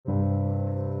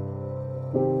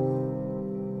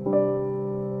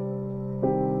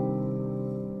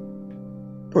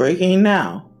Breaking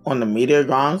now on the Media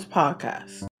Grounds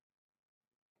podcast.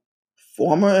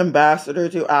 Former ambassador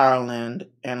to Ireland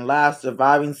and last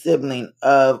surviving sibling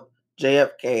of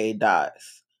JFK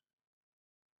dies.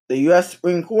 The U.S.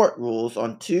 Supreme Court rules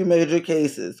on two major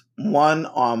cases, one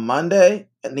on Monday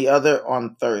and the other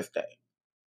on Thursday.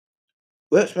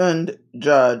 Richmond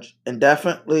judge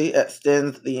indefinitely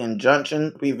extends the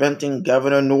injunction preventing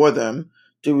Governor Northam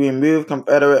to remove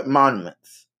Confederate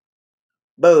monuments.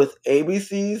 Both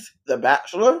ABC's The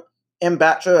Bachelor and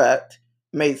Bachelorette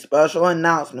made special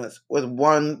announcements, with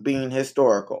one being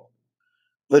historical.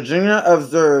 Virginia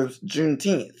observes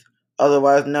Juneteenth,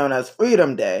 otherwise known as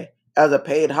Freedom Day, as a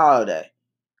paid holiday.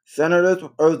 Senators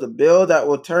proposed a bill that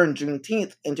will turn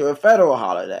Juneteenth into a federal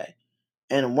holiday,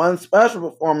 and one special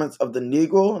performance of the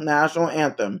Negro National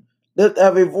Anthem, Lift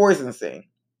Every Voice and Sing.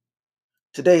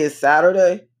 Today is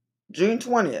Saturday, June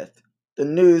 20th. The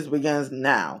news begins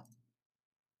now.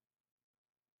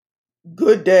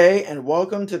 Good day and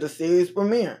welcome to the series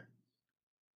premiere.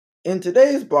 In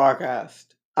today's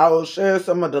broadcast, I will share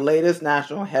some of the latest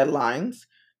national headlines,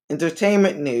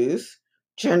 entertainment news,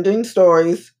 trending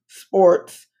stories,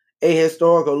 sports, a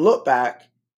historical look back,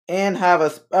 and have a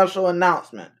special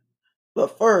announcement.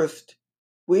 But first,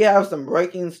 we have some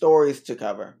breaking stories to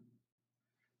cover.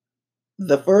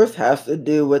 The first has to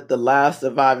do with the last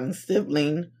surviving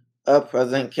sibling of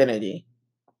President Kennedy.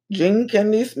 Jean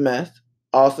Kennedy Smith,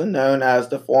 also known as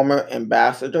the former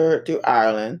ambassador to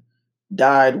Ireland,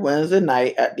 died Wednesday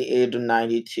night at the age of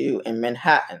 92 in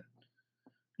Manhattan.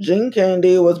 Jean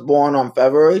Kennedy was born on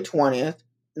February 20th,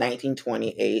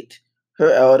 1928,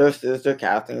 her elder sister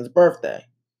Kathleen's birthday,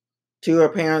 to her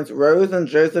parents Rose and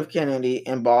Joseph Kennedy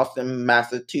in Boston,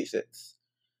 Massachusetts.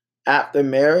 After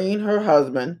marrying her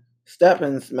husband,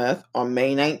 Stephen Smith, on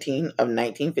May 19 of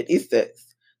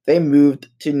 1956, they moved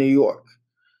to New York.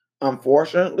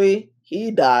 Unfortunately,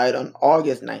 he died on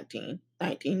August 19,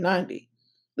 1990,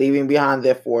 leaving behind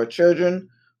their 4 children,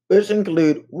 which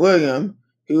include William,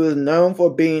 who is known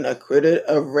for being acquitted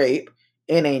of rape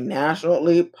in a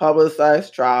nationally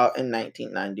publicized trial in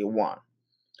 1991.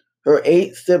 Her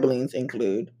 8 siblings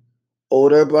include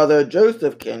older brother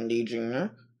Joseph Kennedy Jr.,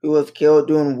 who was killed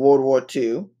during World War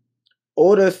II,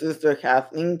 older sister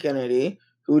Kathleen Kennedy,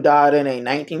 who died in a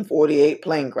 1948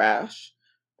 plane crash,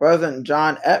 President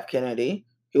John F. Kennedy,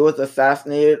 who was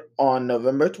assassinated on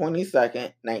November 22,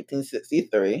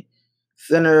 1963,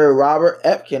 Senator Robert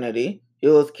F. Kennedy,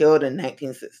 who was killed in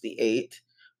 1968,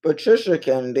 Patricia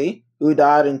Kennedy, who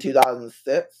died in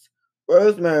 2006,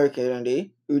 Rosemary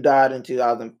Kennedy, who died in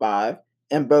 2005,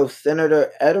 and both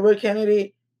Senator Edward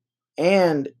Kennedy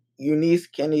and Eunice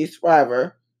Kennedy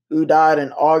Shriver, who died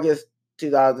in August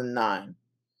 2009.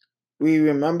 We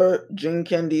remember Jean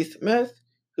Kennedy Smith,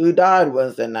 who died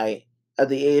Wednesday night at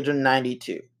the age of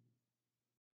 92.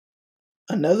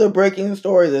 Another breaking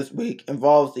story this week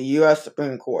involves the U.S.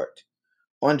 Supreme Court.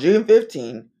 On June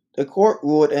 15, the court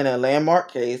ruled in a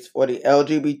landmark case for the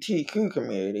LGBTQ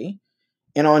community,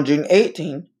 and on June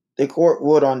 18, the court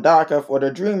ruled on DACA for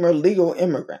the Dreamer legal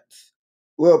immigrants.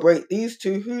 We'll break these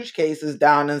two huge cases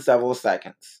down in several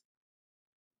seconds.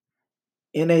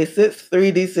 In a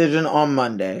 6-3 decision on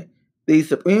Monday, the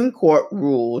Supreme Court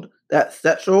ruled that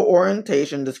sexual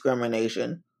orientation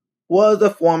discrimination was a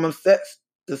form of sex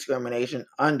discrimination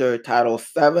under Title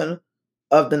VII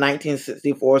of the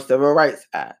 1964 Civil Rights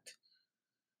Act.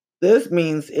 This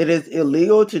means it is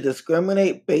illegal to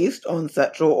discriminate based on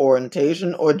sexual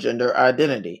orientation or gender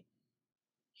identity.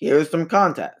 Here's some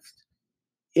context.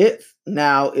 It's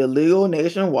now illegal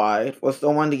nationwide for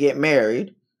someone to get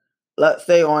married, let's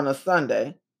say on a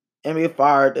Sunday, and be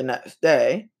fired the next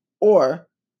day, or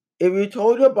if you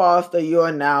told your boss that you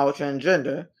are now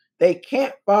transgender, they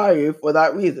can't fire you for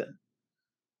that reason.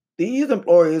 These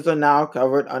employees are now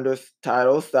covered under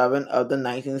Title VII of the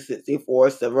 1964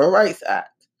 Civil Rights Act.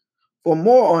 For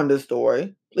more on this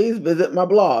story, please visit my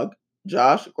blog,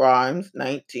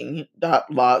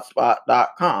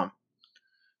 joshgrimes19.blogspot.com.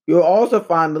 You'll also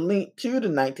find the link to the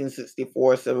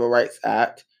 1964 Civil Rights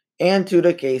Act and to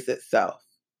the case itself.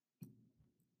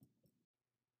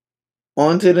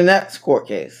 On to the next court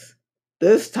case.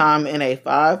 This time in a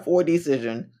 5-4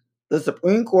 decision, the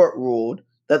Supreme Court ruled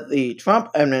that the Trump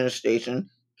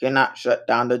administration cannot shut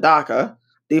down the DACA,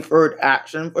 Deferred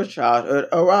Action for Childhood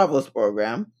Arrivals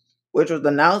program, which was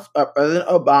announced by President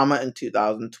Obama in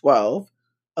 2012,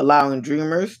 allowing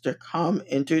Dreamers to come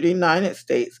into the United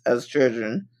States as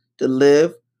children to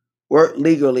live, work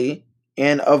legally,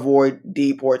 and avoid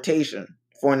deportation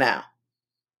for now.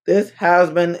 This has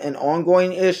been an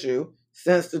ongoing issue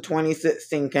since the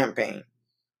 2016 campaign.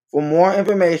 For more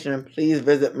information, please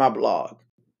visit my blog.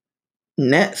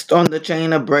 Next on the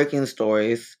chain of breaking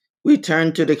stories, we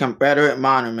turn to the Confederate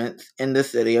monuments in the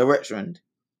city of Richmond.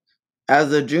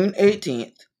 As of June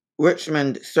 18th,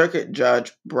 Richmond Circuit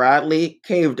Judge Bradley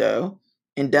Cavedo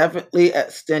indefinitely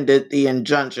extended the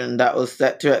injunction that was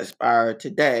set to expire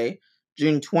today,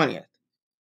 June 20th.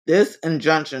 This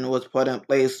injunction was put in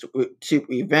place to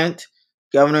prevent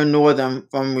Governor Northam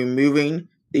from removing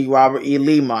the Robert E.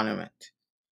 Lee Monument.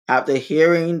 After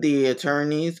hearing the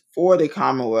attorneys for the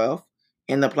Commonwealth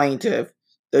and the plaintiff,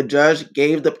 the judge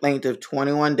gave the plaintiff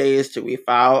 21 days to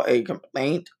refile a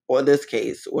complaint or this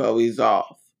case will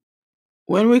resolve.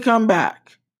 When we come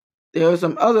back, there are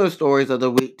some other stories of the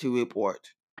week to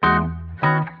report.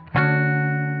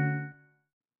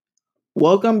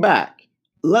 Welcome back.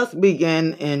 Let's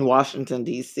begin in Washington,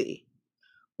 D.C.,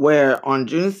 where on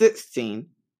June 16,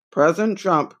 President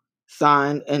Trump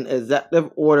signed an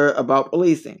executive order about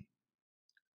policing.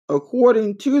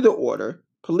 According to the order,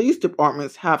 police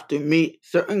departments have to meet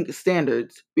certain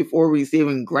standards before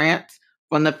receiving grants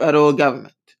from the federal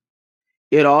government.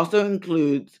 It also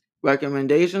includes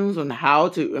recommendations on how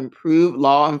to improve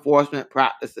law enforcement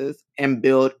practices and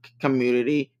build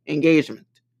community engagement.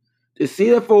 To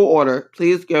see the full order,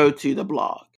 please go to the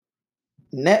blog.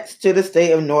 Next to the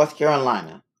state of North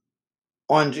Carolina.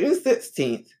 On June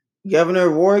 16th, Governor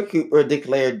Roy Cooper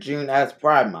declared June as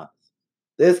Pride Month.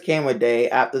 This came a day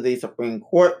after the Supreme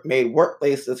Court made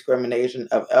workplace discrimination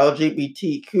of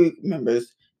LGBTQ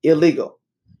members illegal.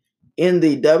 In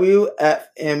the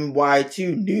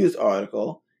WFMY2 news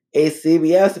article, a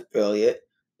CBS affiliate,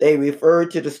 they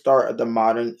referred to the start of the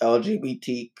modern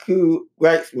LGBTQ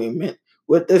rights movement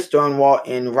with the Stonewall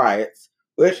Inn riots,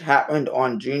 which happened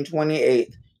on June 28,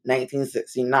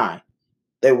 1969.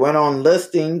 They went on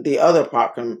listing the other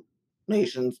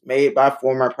proclamations made by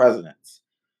former presidents.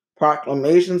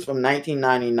 Proclamations from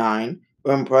 1999,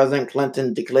 when President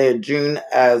Clinton declared June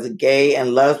as Gay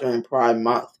and Lesbian Pride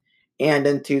Month, and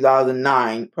in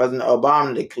 2009, President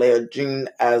Obama declared June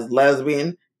as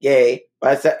Lesbian, Gay,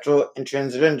 Bisexual, and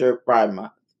Transgender Pride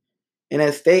Month. In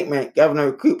a statement,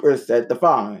 Governor Cooper said the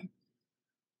following: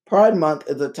 Pride Month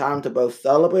is a time to both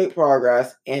celebrate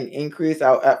progress and increase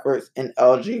our efforts in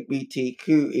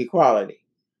LGBTQ equality.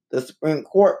 The Supreme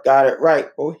Court got it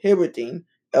right prohibiting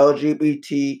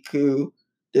LGBTQ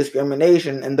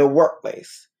discrimination in the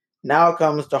workplace. Now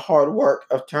comes the hard work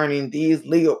of turning these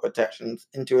legal protections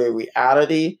into a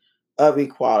reality of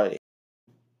equality.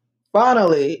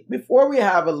 Finally, before we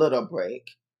have a little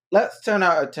break, let's turn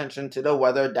our attention to the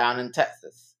weather down in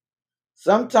Texas.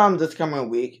 Sometime this coming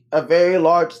week, a very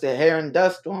large Saharan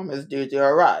dust storm is due to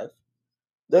arrive.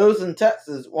 Those in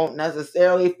Texas won't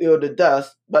necessarily feel the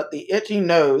dust, but the itchy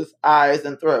nose, eyes,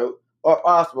 and throat are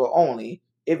possible only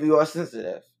if you are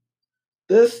sensitive.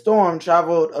 This storm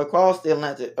traveled across the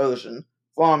Atlantic Ocean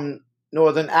from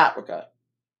northern Africa.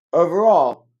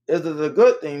 Overall, this is a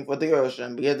good thing for the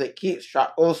ocean because it keeps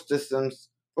tropical systems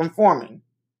from forming.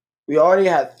 We already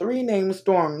had 3 named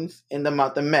storms in the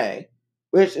month of May,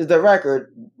 which is the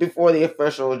record before the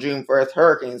official June 1st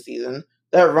hurricane season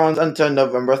that runs until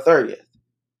November 30th.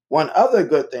 One other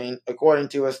good thing, according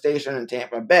to a station in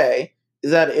Tampa Bay,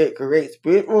 is that it creates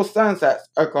beautiful sunsets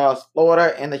across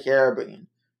Florida and the Caribbean.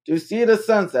 To see the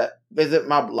sunset, visit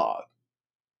my blog.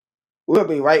 We'll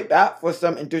be right back for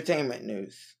some entertainment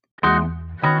news.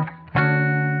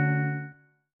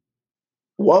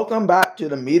 Welcome back to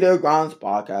the Media Grounds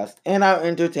podcast and our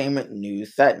entertainment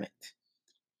news segment.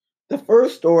 The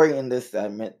first story in this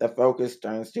segment, the focus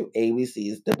turns to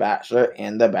ABC's The Bachelor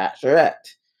and The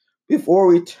Bachelorette. Before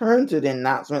we turn to the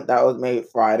announcement that was made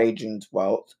Friday, June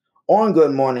 12th, on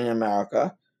Good Morning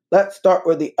America, let's start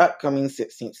with the upcoming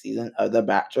 16th season of The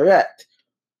Bachelorette.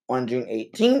 On June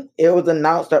 18th, it was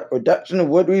announced that production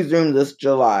would resume this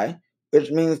July,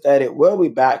 which means that it will be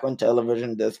back on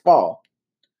television this fall.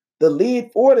 The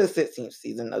lead for the 16th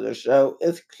season of the show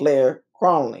is Claire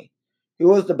Cronley, who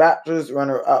was The Bachelor's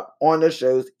runner-up on the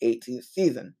show's 18th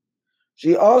season.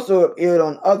 She also appeared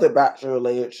on other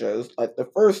Bachelor-related shows like the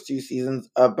first 2 seasons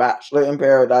of Bachelor in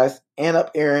Paradise and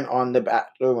appearing on The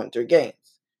Bachelor Winter Games.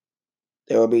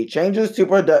 There will be changes to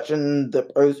production in the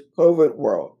post-COVID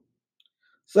world.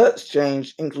 Such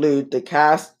changes include the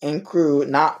cast and crew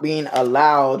not being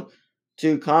allowed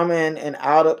to come in and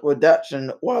out of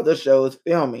production while the show is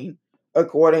filming,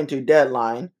 according to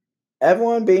Deadline,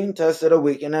 everyone being tested a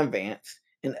week in advance,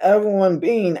 and everyone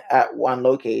being at one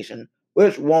location,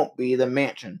 which won't be the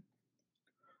mansion.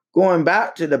 Going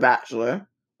back to The Bachelor,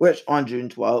 which on June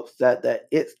 12th said that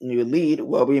its new lead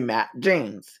will be Matt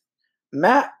James.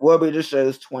 Matt will be the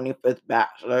show's 25th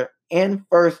Bachelor and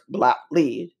first Black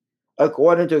lead.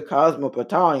 According to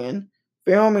Cosmopolitan,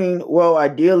 filming will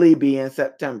ideally be in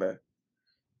September.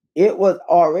 It was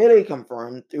already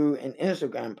confirmed through an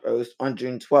Instagram post on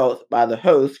June 12th by the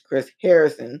host, Chris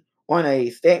Harrison, on a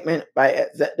statement by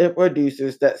executive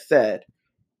producers that said,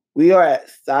 "We are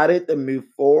excited to move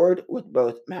forward with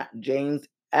both Matt James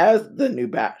as the new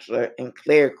Bachelor and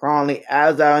Claire Cronley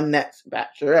as our next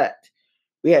Bachelorette.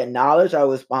 We acknowledge our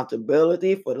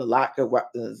responsibility for the lack of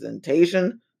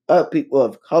representation of people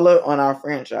of color on our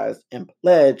franchise and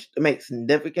pledge to make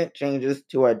significant changes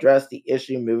to address the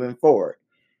issue moving forward.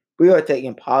 We are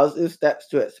taking positive steps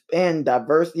to expand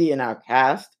diversity in our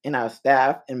cast, in our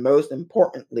staff, and most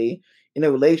importantly, in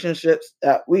the relationships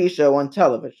that we show on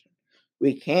television.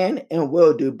 We can and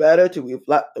will do better to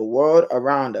reflect the world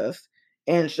around us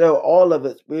and show all of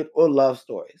its beautiful love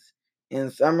stories. In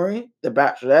summary, The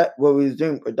Bachelorette will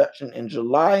resume production in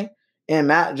July, and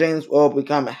Matt James will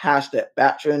become hashtag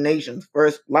Bachelor Nation's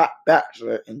first Black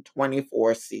Bachelor in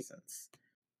 24 seasons."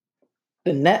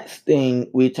 The next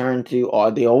thing we turn to are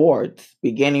the awards,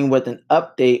 beginning with an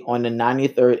update on the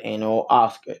 93rd Annual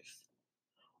Oscars.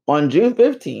 On June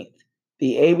 15th,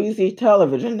 the ABC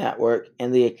Television Network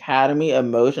and the Academy of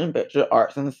Motion Picture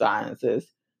Arts and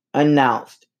Sciences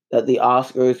announced that the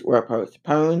Oscars were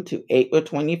postponed to April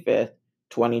 25th,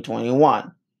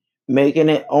 2021, making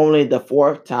it only the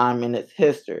fourth time in its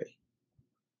history.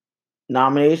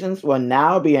 Nominations will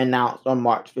now be announced on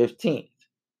March 15th.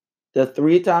 The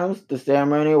three times the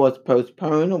ceremony was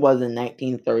postponed was in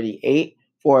 1938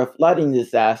 for a flooding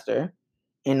disaster,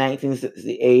 in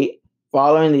 1968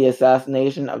 following the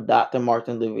assassination of Dr.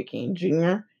 Martin Luther King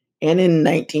Jr., and in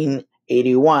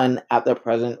 1981 after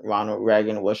President Ronald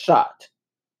Reagan was shot.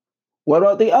 What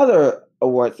about the other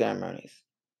award ceremonies?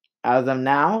 As of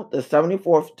now, the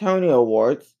 74th Tony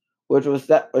Awards, which was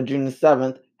set for June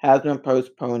 7th, has been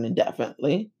postponed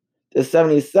indefinitely. The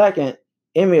 72nd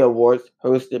Emmy Awards,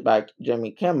 hosted by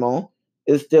Jimmy Kimmel,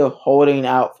 is still holding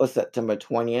out for September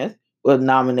 20th, with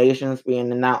nominations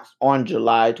being announced on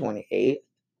July 28th.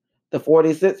 The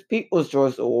 46th People's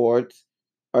Choice Awards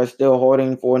are still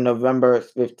holding for November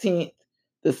 15th.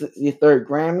 The 63rd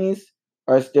Grammys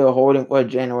are still holding for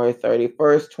January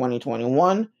 31st,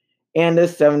 2021, and the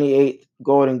 78th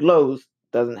Golden Globes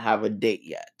doesn't have a date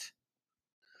yet.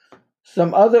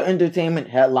 Some other entertainment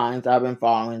headlines I've been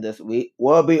following this week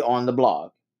will be on the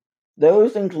blog.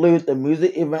 Those include the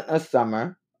music event of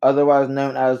summer, otherwise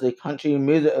known as the Country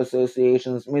Music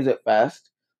Association's Music Fest,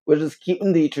 which is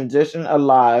keeping the tradition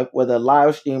alive with a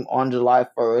live stream on July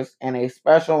 1st and a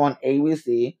special on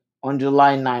ABC on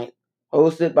July 9th,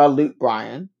 hosted by Luke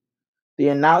Bryan. The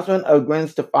announcement of Gwen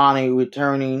Stefani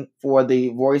returning for The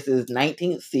Voice's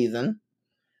 19th season.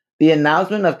 The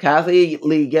announcement of Kathie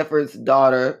Lee Gifford's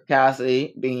daughter,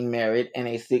 Cassidy, being married in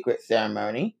a secret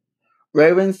ceremony.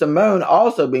 Raven-Symoné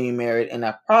also being married in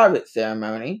a private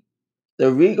ceremony.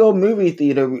 The Regal movie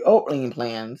theater reopening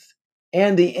plans.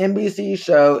 And the NBC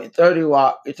show 30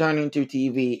 Rock returning to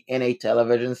TV in a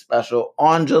television special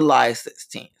on July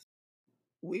 16th.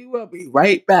 We will be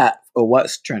right back for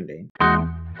What's Trending.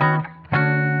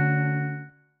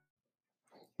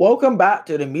 Welcome back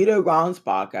to the Media Grounds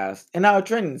podcast in our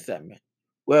trending segment,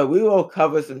 where we will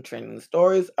cover some trending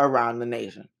stories around the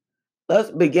nation. Let's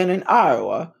begin in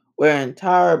Iowa, where an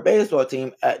entire baseball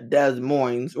team at Des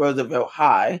Moines Roosevelt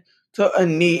High took a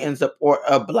knee in support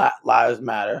of Black Lives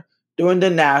Matter during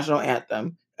the national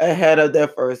anthem ahead of their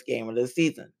first game of the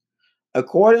season.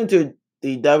 According to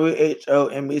the WHO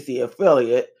NBC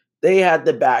affiliate, they had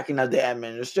the backing of the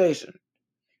administration.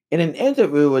 In an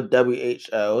interview with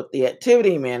WHO, the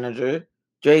activity manager,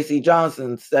 Tracy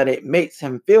Johnson, said it makes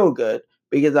him feel good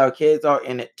because our kids are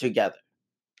in it together.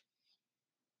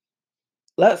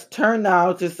 Let's turn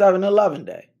now to 7-Eleven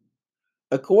Day.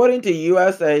 According to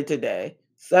USA Today,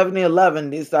 7-Eleven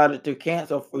decided to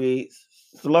cancel Free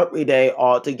Slurpee Day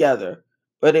altogether.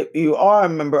 But if you are a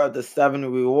member of the 7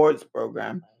 Rewards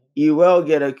program, you will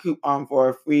get a coupon for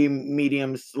a free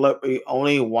medium Slurpee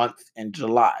only once in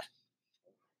July.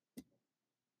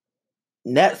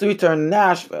 Next, we turn to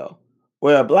Nashville,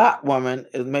 where a Black woman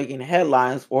is making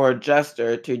headlines for her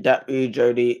gesture to Deputy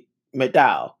Jody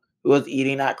McDowell, who was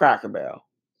eating at Cracker Barrel.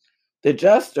 The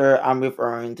gesture I'm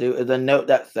referring to is a note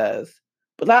that says,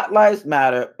 "Black lives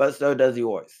matter, but so does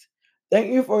yours.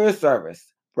 Thank you for your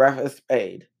service. Breakfast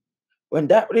Spade." When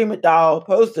Deputy McDowell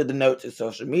posted the note to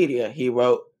social media, he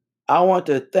wrote, "I want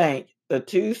to thank the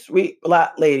 2 sweet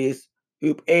Black ladies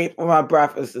who paid for my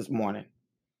breakfast this morning."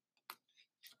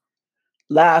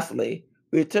 Lastly,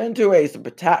 we turn to a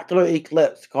spectacular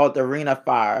eclipse called the Ring of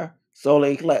Fire solar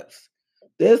eclipse.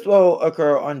 This will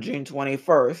occur on June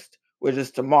 21st, which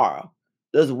is tomorrow.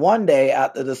 just one day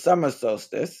after the summer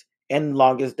solstice and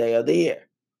longest day of the year.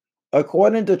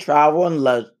 According to Travel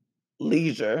and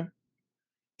Leisure,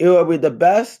 it will be the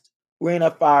best ring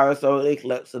of fire solar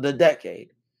eclipse of the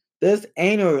decade. This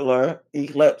annular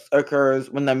eclipse occurs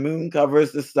when the moon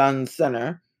covers the sun's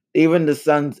center, leaving the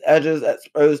sun's edges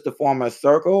exposed to form a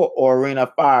circle or ring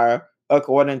of fire,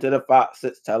 according to the Fox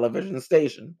 6 television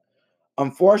station.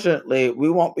 Unfortunately, we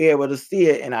won't be able to see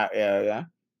it in our area,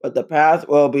 but the path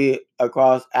will be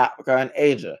across Africa and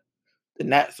Asia. The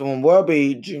next one will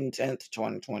be June 10th,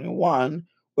 2021,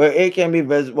 where it can be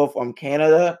visible from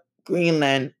Canada,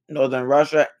 Greenland, northern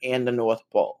Russia, and the North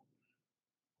Pole.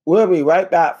 We'll be right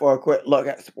back for a quick look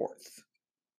at sports.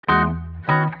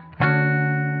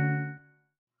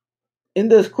 In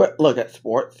this quick look at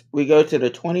sports, we go to the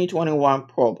 2021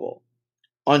 Pro Bowl.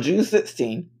 On June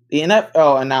 16, the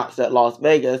NFL announced that Las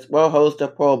Vegas will host a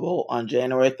Pro Bowl on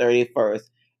January 31st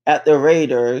at the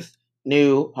Raiders'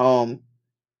 new home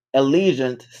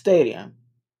Allegiant Stadium.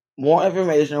 More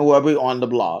information will be on the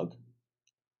blog.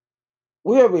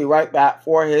 We'll be right back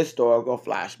for a historical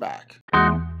flashback.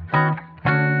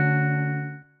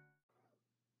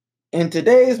 In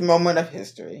today's moment of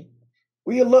history,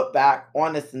 we look back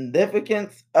on the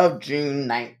significance of June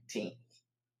 19th,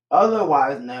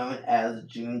 otherwise known as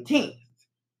Juneteenth.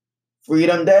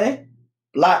 Freedom Day,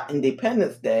 Black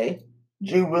Independence Day,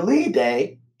 Jubilee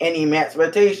Day, and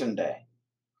Emancipation Day.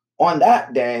 On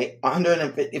that day,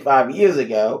 155 years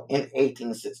ago, in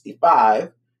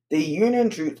 1865, the Union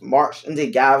troops marched into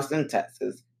Galveston,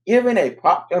 Texas, giving a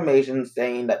proclamation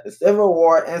saying that the Civil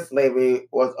War and slavery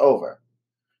was over.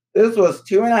 This was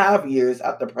 2.5 years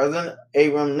after President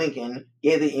Abraham Lincoln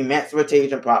gave the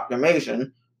Emancipation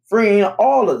Proclamation, freeing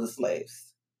all of the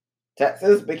slaves.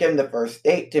 Texas became the first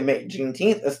state to make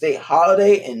Juneteenth a state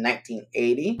holiday in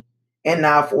 1980, and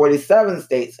now 47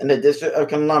 states in the District of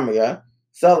Columbia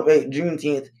celebrate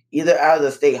Juneteenth either as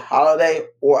a state holiday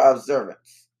or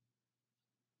observance.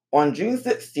 On June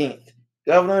 16th,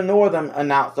 Governor Northam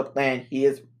announced a plan he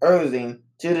is urging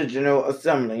to the General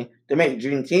Assembly to make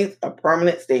Juneteenth a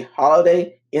permanent state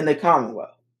holiday in the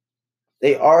Commonwealth.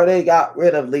 They already got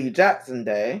rid of Lee Jackson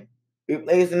Day,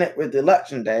 replacing it with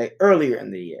Election Day earlier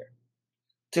in the year.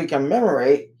 To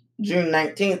commemorate June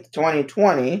 19th,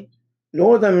 2020,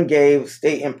 Northam gave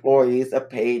state employees a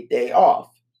paid day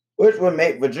off, which would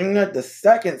make Virginia the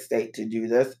second state to do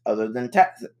this other than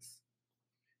Texas.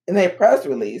 In a press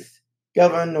release,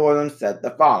 Governor Northam said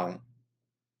the following.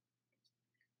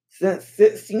 Since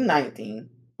 1619,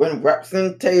 when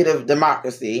representative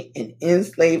democracy and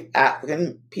enslaved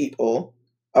African people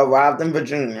arrived in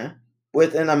Virginia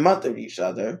within a month of each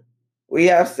other, we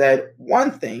have said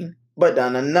one thing but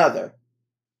done another.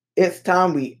 It's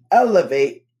time we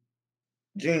elevate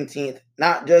Juneteenth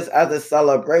not just as a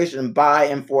celebration by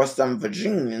and for some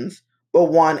Virginians, but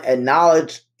one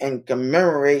acknowledged and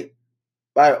commemorated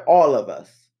by all of us.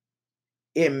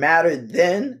 It mattered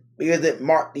then because it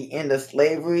marked the end of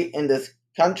slavery in this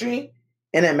country,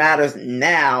 and it matters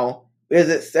now because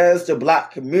it says to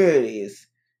Black communities,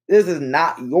 this is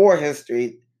not your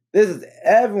history, this is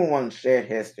everyone's shared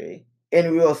history,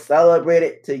 and we will celebrate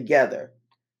it together.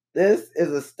 This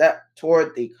is a step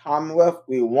toward the Commonwealth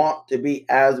we want to be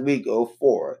as we go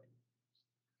forward.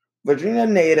 Virginia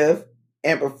native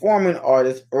and performing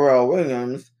artist Pharrell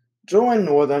Williams joined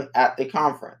Northam at the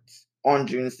conference on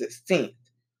June 16th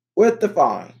with the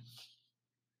following.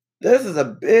 This is a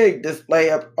big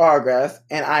display of progress,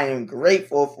 and I am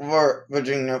grateful for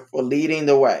Virginia for leading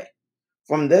the way.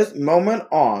 From this moment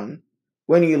on,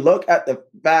 when you look at the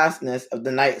vastness of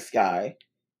the night sky,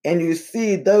 and you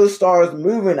see those stars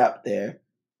moving up there,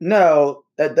 know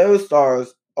that those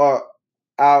stars are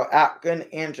our African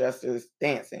ancestors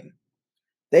dancing.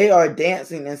 They are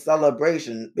dancing in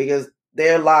celebration because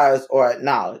their lives are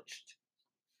acknowledged.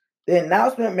 The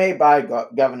announcement made by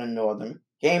Governor Northam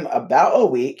came about a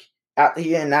week after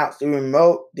he announced the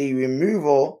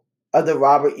removal of the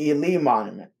Robert E. Lee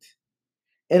Monument.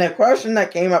 In a question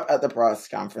that came up at the press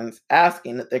conference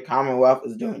asking if the Commonwealth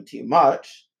is doing too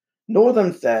much,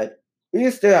 Northam said, we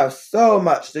still have so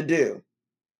much to do.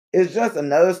 It's just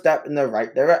another step in the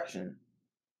right direction.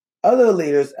 Other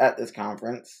leaders at this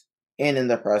conference, and in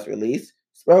the press release,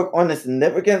 spoke on the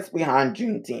significance behind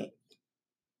Juneteenth.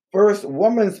 First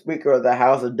woman Speaker of the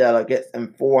House of Delegates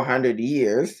in 400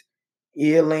 years,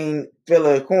 Eileen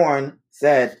Filler-Corn,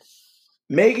 said,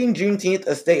 making Juneteenth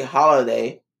a state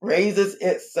holiday raises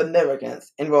its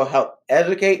significance and will help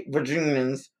educate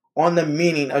Virginians on the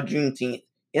meaning of Juneteenth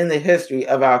in the history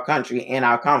of our country and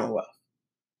our Commonwealth.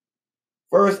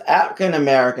 First African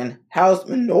American House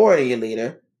Minority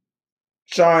Leader,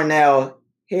 Charnel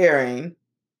Herring,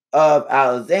 of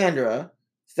Alexandria,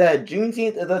 said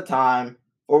Juneteenth is a time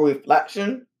for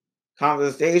reflection,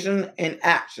 conversation, and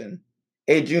action.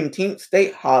 A Juneteenth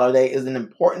state holiday is an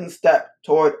important step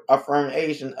toward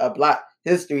affirmation of Black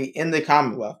history in the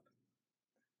Commonwealth.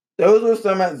 Those were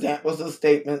some examples of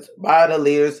statements by the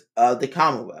leaders of the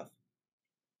Commonwealth.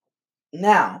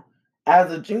 Now,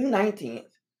 as of June 19th,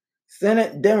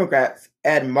 Senate Democrats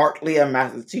Ed Markey of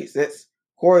Massachusetts,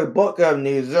 Cory Booker of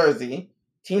New Jersey,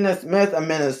 Tina Smith of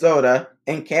Minnesota,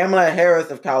 and Kamala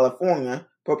Harris of California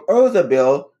proposed a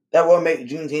bill that will make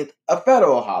Juneteenth a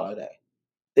federal holiday.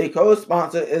 The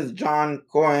co-sponsor is John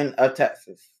Cornyn of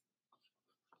Texas.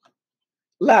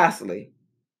 Lastly,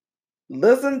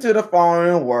 listen to the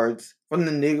following words from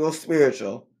the Negro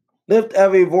spiritual, Lift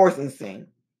Every Voice and Sing,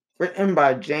 written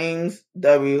by James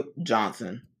W.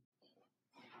 Johnson.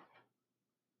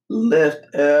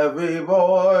 Lift every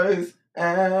voice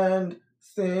and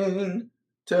sing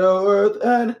till earth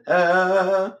and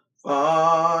heaven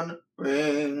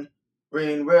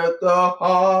ring with the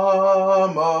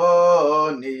harmonies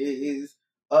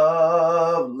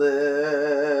of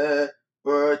liberty.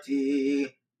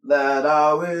 Let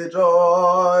our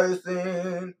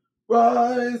rejoicing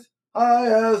rise high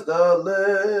as the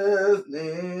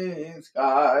listening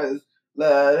skies.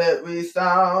 Let it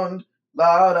resound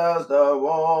loud as the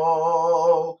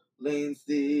rolling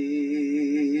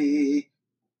sea.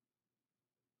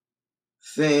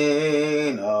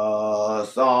 Sing a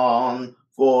song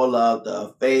full of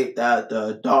the faith that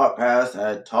the dark past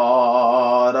had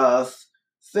taught us.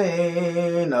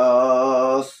 Sing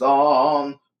a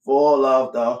song full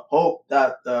of the hope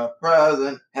that the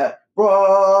present had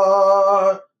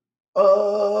brought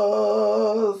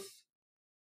us.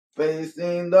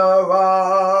 Facing the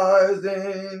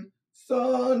rising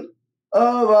sun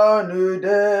of our new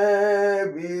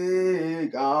day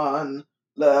begun,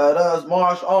 let us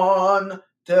march on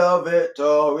till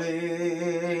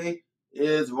victory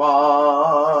is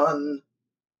won.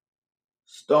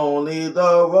 Stony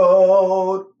the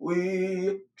road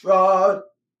we trod,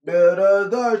 bitter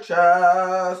the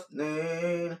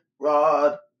chastening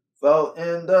rod, felt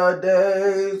in the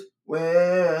days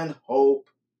when hope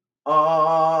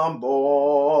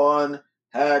unborn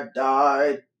had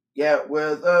died, yet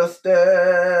with a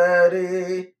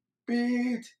steady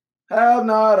beat have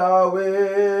not our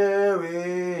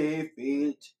weary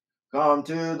feet come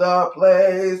to the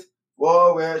place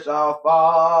for which our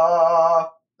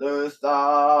fathers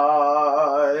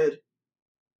died.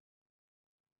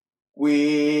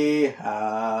 We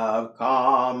have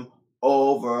come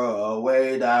over a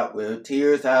way that with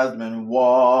tears has been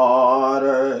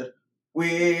watered.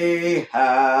 We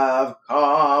have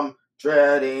come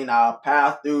treading our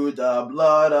path through the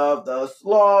blood of the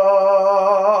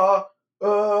slaughtered.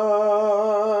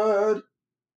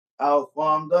 Out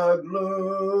from the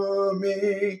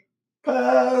gloomy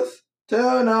past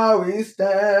till now we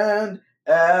stand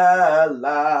at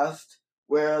last,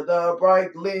 where the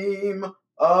bright gleam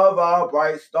of our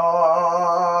bright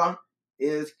star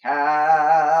is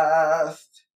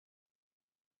cast.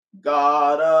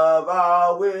 God of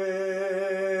our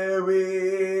weary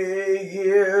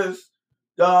years,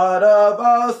 God of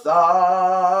our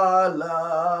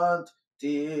silent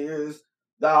tears,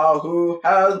 Thou who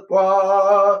hast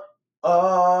brought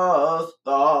us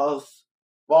thus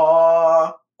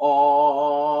far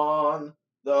on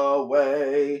the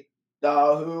way,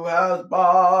 Thou who hast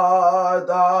by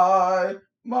Thy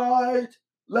might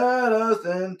led us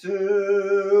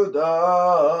into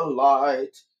the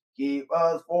light. Keep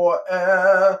us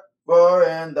forever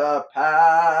in the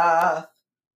path,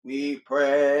 we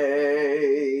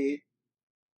pray.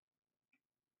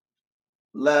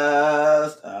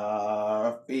 Lest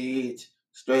our feet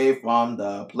stray from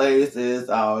the places,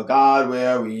 our God,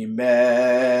 where we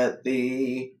met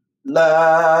Thee.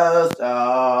 Lest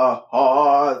our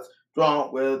hearts,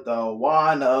 drunk with the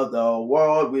wine of the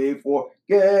world, we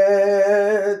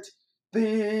forget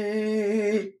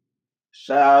Thee.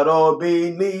 Shadow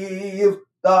beneath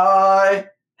Thy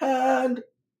hand,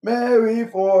 may we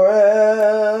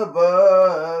forever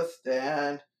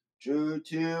stand, true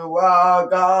to our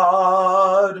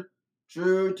God,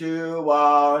 true to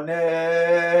our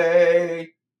native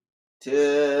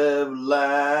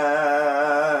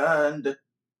land.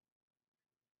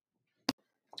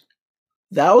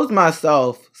 That was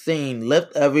myself singing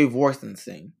Lift Every Voice and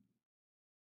Sing.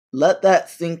 Let that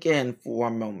sink in for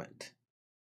a moment.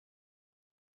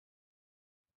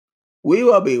 We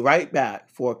will be right back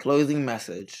for a closing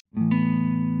message.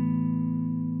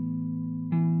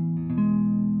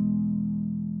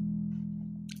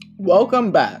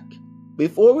 Welcome back.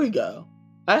 Before we go,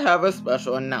 I have a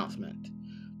special announcement.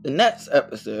 The next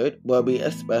episode will be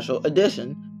a special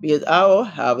edition because I will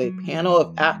have a panel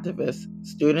of activists,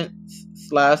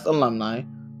 students/alumni,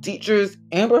 teachers,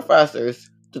 and professors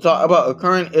to talk about a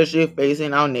current issue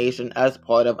facing our nation as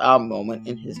part of our Moment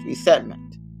in History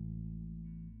segment.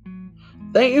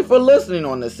 Thank you for listening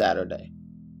on this Saturday.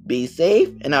 Be safe,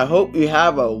 and I hope you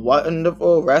have a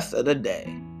wonderful rest of the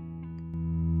day.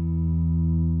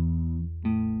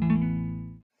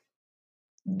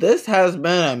 This has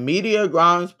been a Media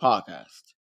Grounds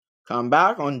podcast. Come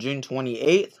back on June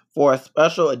 28th for a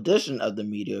special edition of the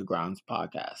Media Grounds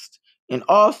podcast, and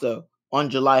also on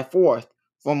July 4th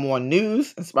for more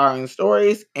news, inspiring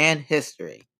stories, and history.